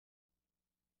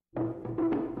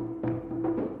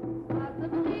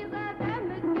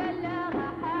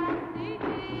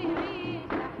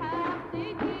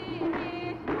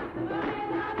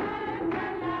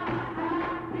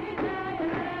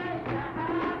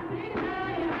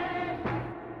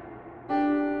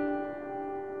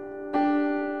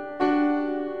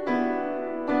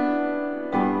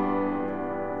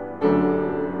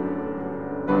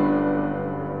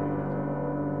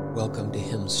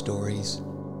Stories,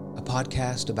 a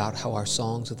podcast about how our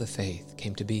songs of the faith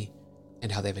came to be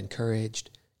and how they've encouraged,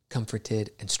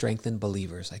 comforted, and strengthened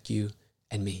believers like you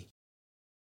and me.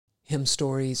 Hymn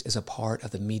Stories is a part of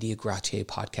the Media Gratiae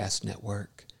podcast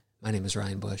network. My name is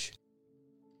Ryan Bush.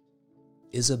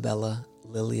 Isabella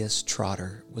Lilias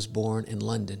Trotter was born in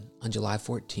London on July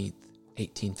 14th,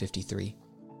 1853.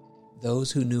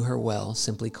 Those who knew her well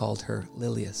simply called her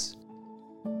Lilias.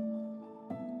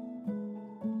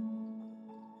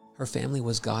 Her family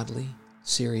was godly,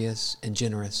 serious, and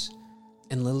generous,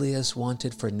 and Lilias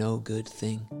wanted for no good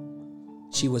thing.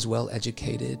 She was well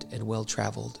educated and well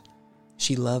traveled.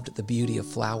 She loved the beauty of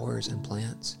flowers and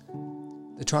plants.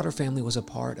 The Trotter family was a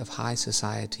part of high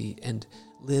society and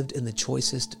lived in the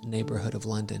choicest neighborhood of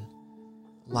London.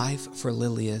 Life for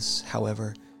Lilias,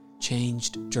 however,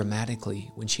 changed dramatically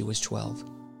when she was 12.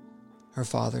 Her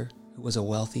father, who was a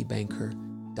wealthy banker,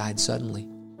 died suddenly.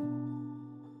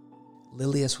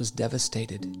 Lilias was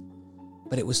devastated,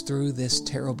 but it was through this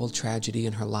terrible tragedy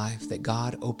in her life that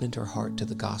God opened her heart to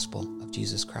the gospel of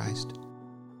Jesus Christ.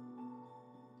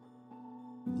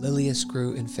 Lilias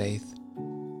grew in faith,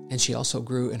 and she also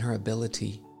grew in her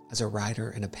ability as a writer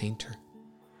and a painter.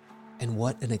 And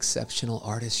what an exceptional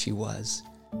artist she was.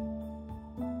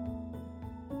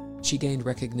 She gained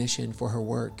recognition for her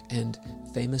work, and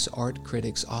famous art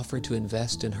critics offered to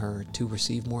invest in her to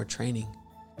receive more training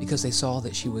because they saw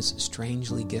that she was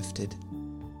strangely gifted.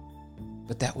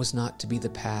 But that was not to be the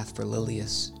path for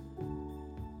Lilias.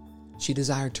 She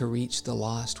desired to reach the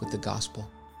lost with the gospel.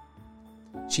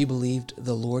 She believed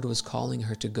the Lord was calling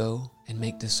her to go and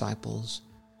make disciples.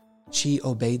 She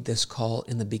obeyed this call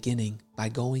in the beginning by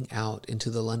going out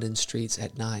into the London streets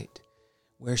at night,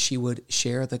 where she would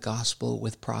share the gospel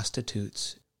with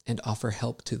prostitutes and offer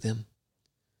help to them.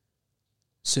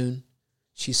 Soon,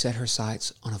 she set her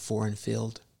sights on a foreign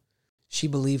field. She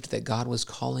believed that God was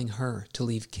calling her to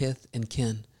leave kith and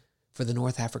kin for the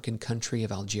North African country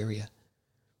of Algeria.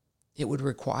 It would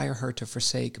require her to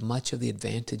forsake much of the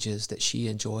advantages that she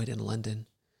enjoyed in London.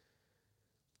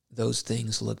 Those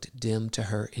things looked dim to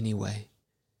her anyway,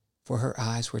 for her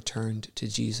eyes were turned to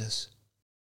Jesus.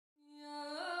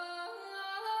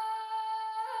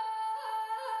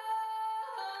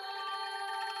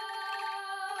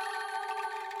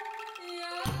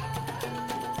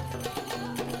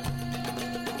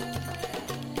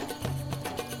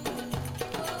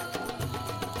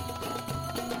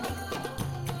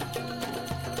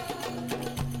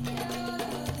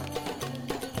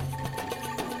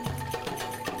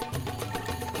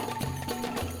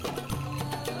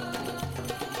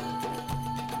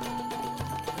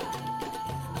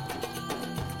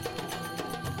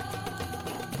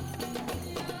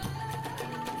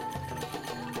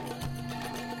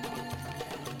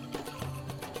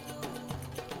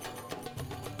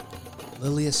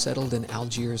 Lilias settled in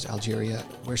Algiers, Algeria,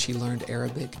 where she learned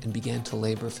Arabic and began to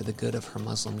labor for the good of her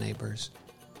Muslim neighbors.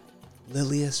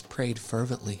 Lilias prayed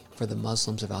fervently for the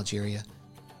Muslims of Algeria.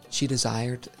 She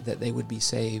desired that they would be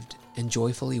saved and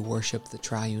joyfully worship the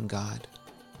triune God.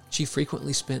 She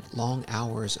frequently spent long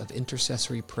hours of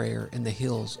intercessory prayer in the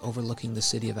hills overlooking the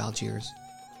city of Algiers.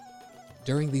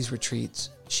 During these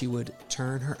retreats, she would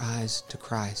turn her eyes to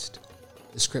Christ,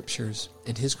 the scriptures,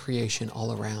 and his creation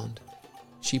all around.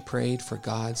 She prayed for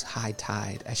God's high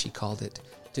tide, as she called it,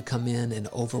 to come in and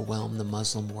overwhelm the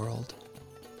Muslim world.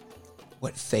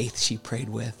 What faith she prayed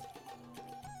with!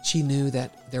 She knew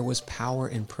that there was power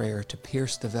in prayer to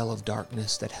pierce the veil of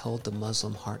darkness that held the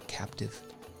Muslim heart captive.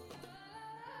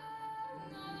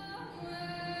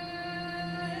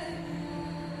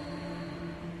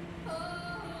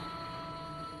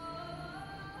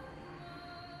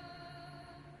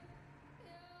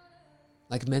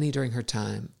 Like many during her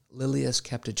time, Lilias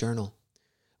kept a journal.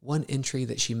 One entry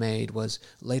that she made was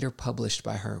later published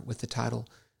by her with the title,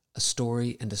 A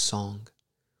Story and a Song.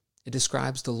 It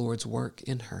describes the Lord's work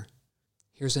in her.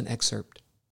 Here's an excerpt.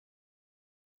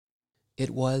 It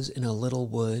was in a little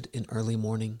wood in early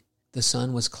morning. The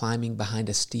sun was climbing behind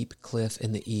a steep cliff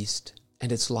in the east,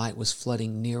 and its light was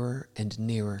flooding nearer and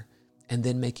nearer, and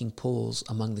then making pools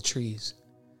among the trees.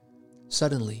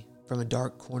 Suddenly, from a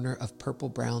dark corner of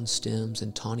purple-brown stems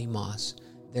and tawny moss,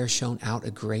 there shone out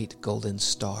a great golden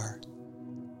star.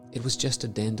 It was just a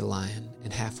dandelion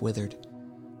and half-withered,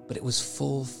 but it was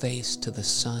full-faced to the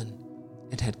sun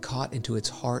and had caught into its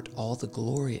heart all the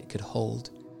glory it could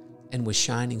hold, and was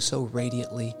shining so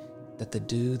radiantly that the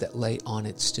dew that lay on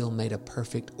it still made a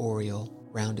perfect aureole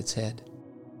round its head.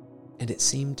 And it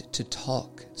seemed to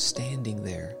talk, standing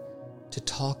there, to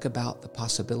talk about the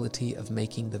possibility of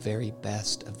making the very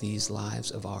best of these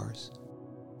lives of ours.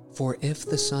 For if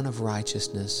the Son of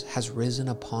Righteousness has risen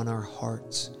upon our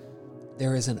hearts,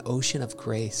 there is an ocean of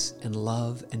grace and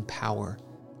love and power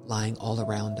lying all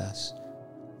around us,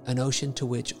 an ocean to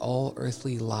which all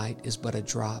earthly light is but a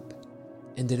drop,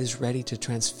 and it is ready to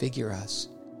transfigure us,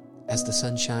 as the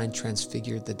sunshine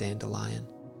transfigured the dandelion,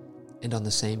 and on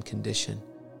the same condition,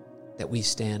 that we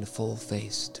stand full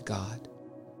face to God.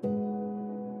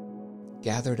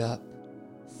 Gathered up,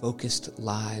 focused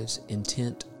lives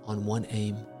intent on one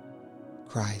aim,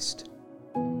 Christ.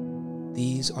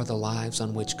 These are the lives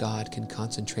on which God can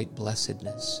concentrate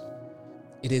blessedness.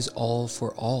 It is all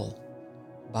for all,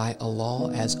 by a law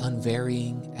as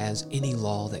unvarying as any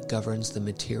law that governs the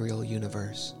material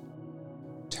universe.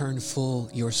 Turn full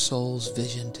your soul's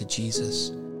vision to Jesus,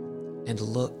 and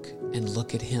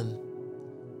look at Him,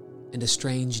 and a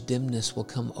strange dimness will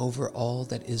come over all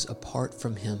that is apart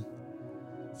from Him.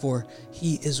 For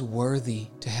He is worthy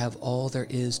to have all there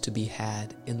is to be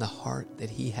had in the heart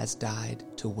that He has died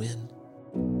to win.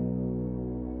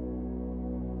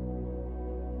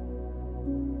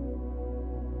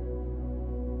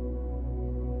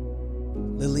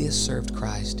 Lilias served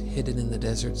Christ hidden in the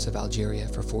deserts of Algeria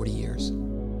for 40 years.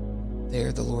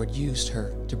 There the Lord used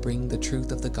her to bring the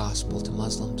truth of the gospel to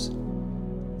Muslims.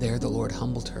 There the Lord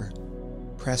humbled her,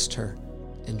 pressed her,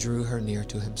 and drew her near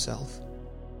to Himself.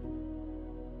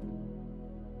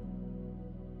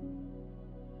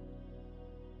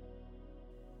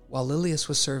 While Lilias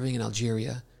was serving in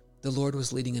Algeria, the Lord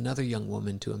was leading another young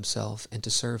woman to Himself and to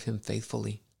serve Him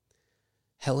faithfully.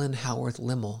 Helen Howarth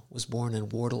Limmel was born in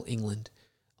Wardle, England,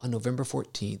 on November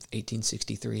 14,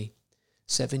 1863,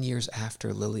 7 years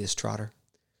after Lilias Trotter.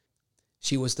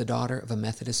 She was the daughter of a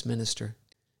Methodist minister,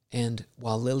 and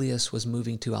while Lilias was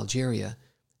moving to Algeria,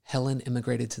 Helen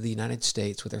immigrated to the United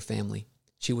States with her family.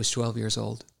 She was 12 years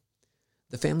old.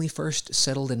 The family first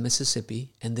settled in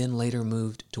Mississippi and then later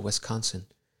moved to Wisconsin.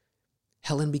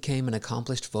 Helen became an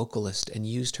accomplished vocalist and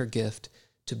used her gift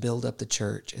to build up the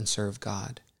church and serve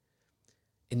God.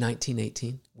 In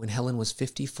 1918, when Helen was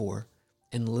 54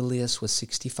 and Lilias was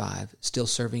 65, still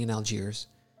serving in Algiers,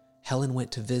 Helen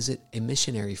went to visit a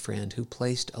missionary friend who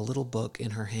placed a little book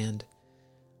in her hand.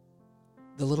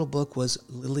 The little book was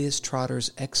Lilias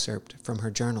Trotter's excerpt from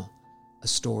her journal, a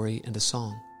story and a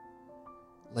song.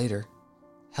 Later,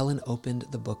 Helen opened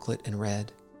the booklet and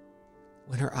read.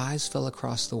 When her eyes fell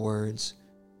across the words,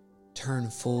 "Turn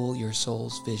full your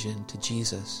soul's vision to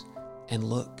Jesus, and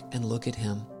look at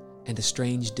Him, and a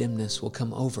strange dimness will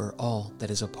come over all that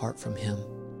is apart from Him."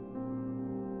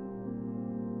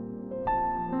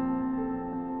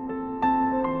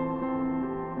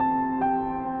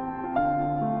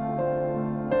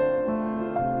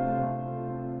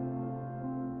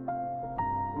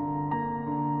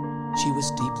 She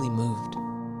was deeply moved.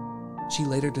 She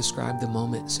later described the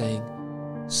moment saying,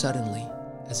 "Suddenly,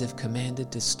 as if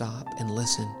commanded to stop and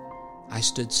listen, I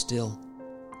stood still,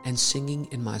 and singing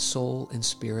in my soul and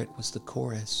spirit was the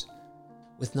chorus,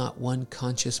 with not one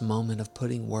conscious moment of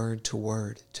putting word to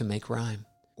word to make rhyme,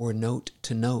 or note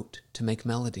to make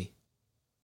melody."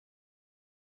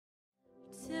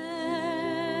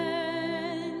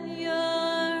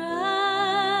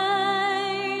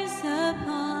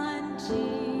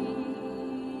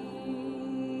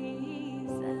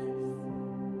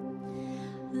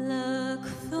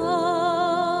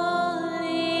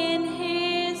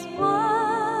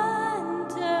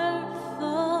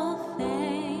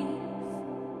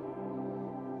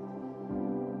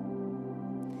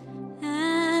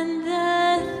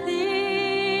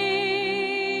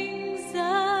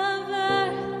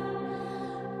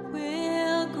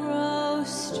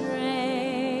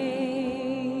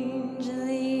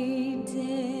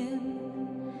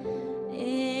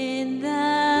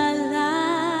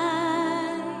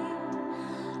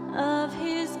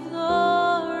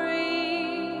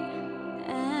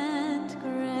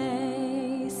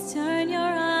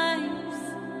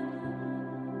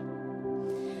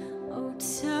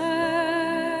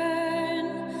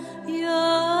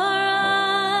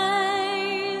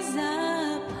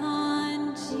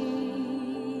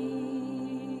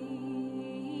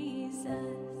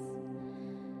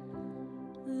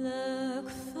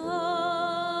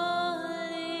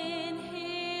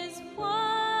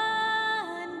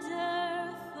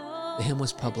 The hymn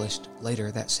was published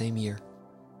later that same year.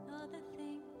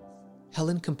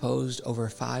 Helen composed over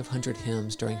 500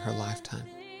 hymns during her lifetime.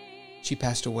 She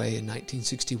passed away in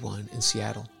 1961 in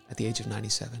Seattle at the age of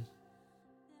 97.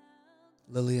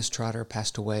 Lilias Trotter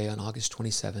passed away on August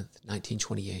 27,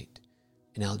 1928,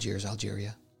 in Algiers,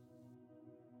 Algeria.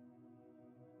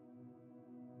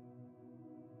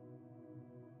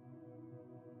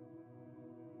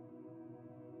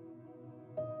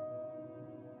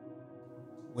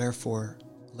 Wherefore,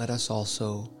 let us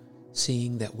also,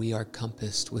 seeing that we are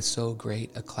compassed with so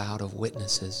great a cloud of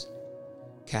witnesses,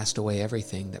 cast away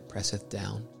everything that presseth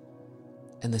down,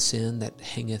 and the sin that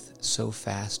hangeth so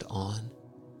fast on.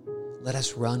 Let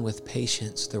us run with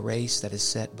patience the race that is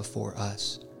set before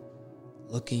us,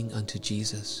 looking unto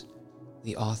Jesus,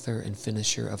 the author and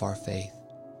finisher of our faith,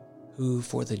 who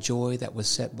for the joy that was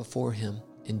set before him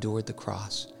endured the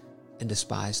cross, and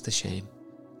despised the shame,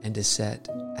 and is set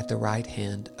at the right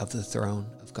hand of the throne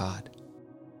of God.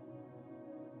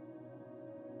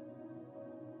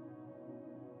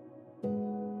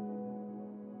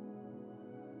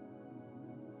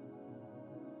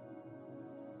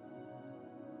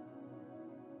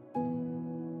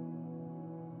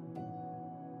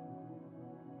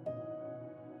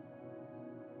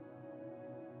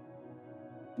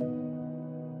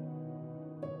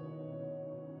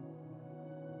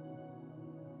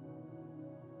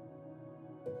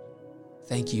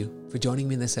 Thank you for joining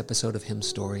me in this episode of Hymn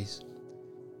Stories.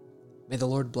 May the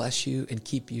Lord bless you and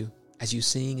keep you as you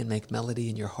sing and make melody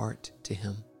in your heart to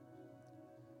Him.